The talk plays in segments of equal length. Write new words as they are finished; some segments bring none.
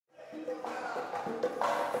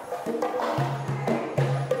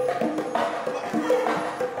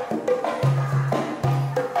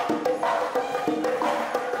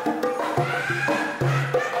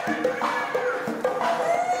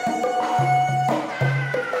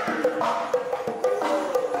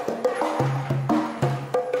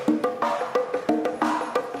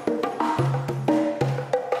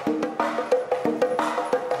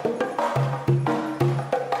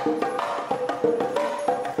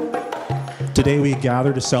Today we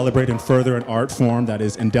gather to celebrate and further an art form that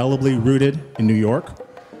is indelibly rooted in New York,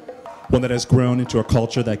 one that has grown into a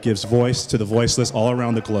culture that gives voice to the voiceless all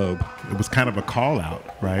around the globe. It was kind of a call out,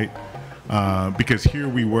 right? Because here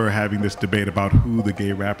we were having this debate about who the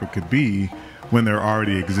gay rapper could be when there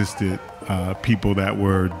already existed people that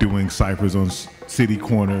were doing ciphers on city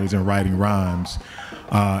corners and writing rhymes.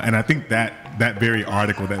 And I think that very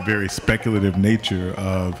article, that very speculative nature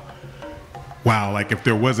of, wow, like if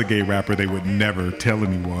there was a gay rapper, they would never tell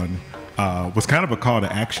anyone, was kind of a call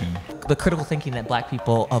to action. The critical thinking that Black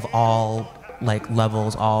people of all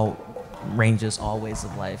levels, all ranges, all ways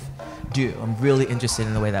of life do. I'm really interested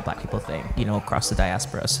in the way that Black people think, you know, across the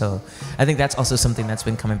diaspora. So I think that's also something that's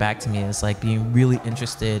been coming back to me, is like being really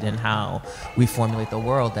interested in how we formulate the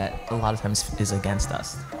world that a lot of times is against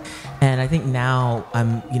us. And I think now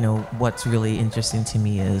you know, what's really interesting to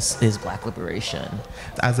me is Black liberation.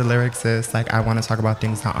 As a lyricist, like I want to talk about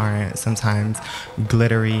things that aren't sometimes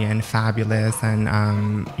glittery and fabulous,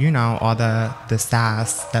 and you know, all the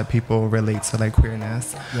sass that people relate to, like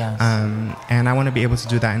queerness. Yes. And I want to be able to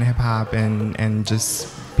do that in hip hop and just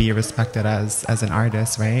be respected as an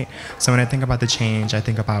artist, right? So when I think about the change, I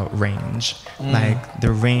think about range, like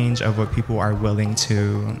the range of what people are willing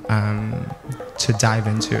to dive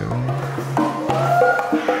into.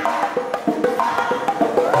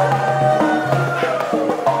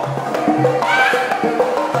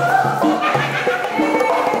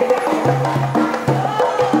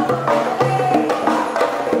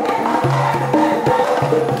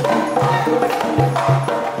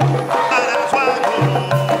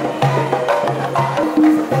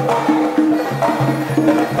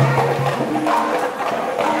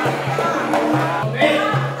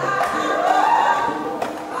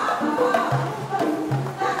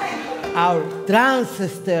 Our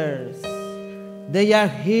ancestors, they are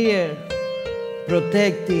here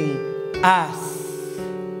protecting us,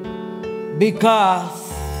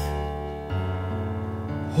 because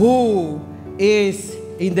who is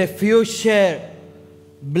in the future?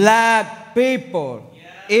 Black people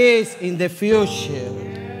is in the future.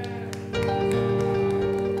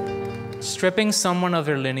 Stripping someone of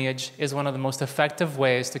their lineage is one of the most effective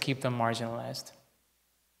ways to keep them marginalized.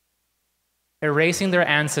 Erasing their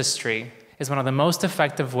ancestry is one of the most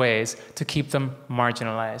effective ways to keep them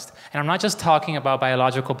marginalized. And I'm not just talking about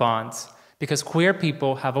biological bonds, because queer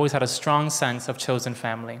people have always had a strong sense of chosen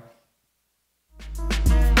family.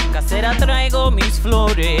 Casera traigo mis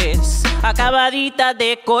flores, acabaditas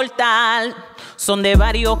de cortar, son de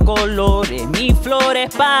varios colores, mis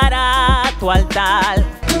flores para tu altar.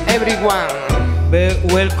 Everyone.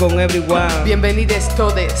 Welcome everyone. Bienvenidos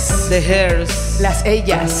todes. The hers. Las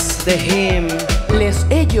ellas. The him. Les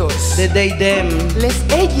ellos. The they them. Les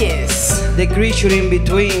ellas. The creature in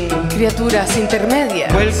between. Criaturas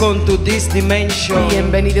intermedias. Welcome to this dimension.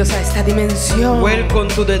 Bienvenidos a esta dimensión. Welcome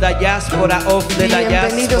to the diaspora of the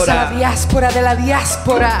Bienvenidos diaspora. a la diáspora de la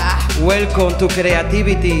diáspora. Welcome to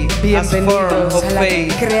creativity as form of Bienvenidos a la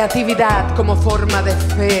faith. creatividad como forma de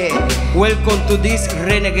fe. Welcome to this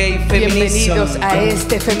renegade feminism. Bienvenidos a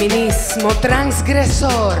este feminismo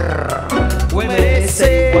transgresor.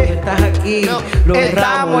 Merece cuando estás aquí, lo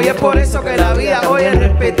Estamos y es por eso que la vida hoy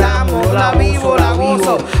respetamos. La vivo, la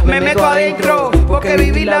gozo, me meto adentro, porque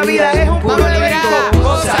vivir la vida es un puro evento.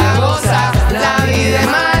 Goza, goza.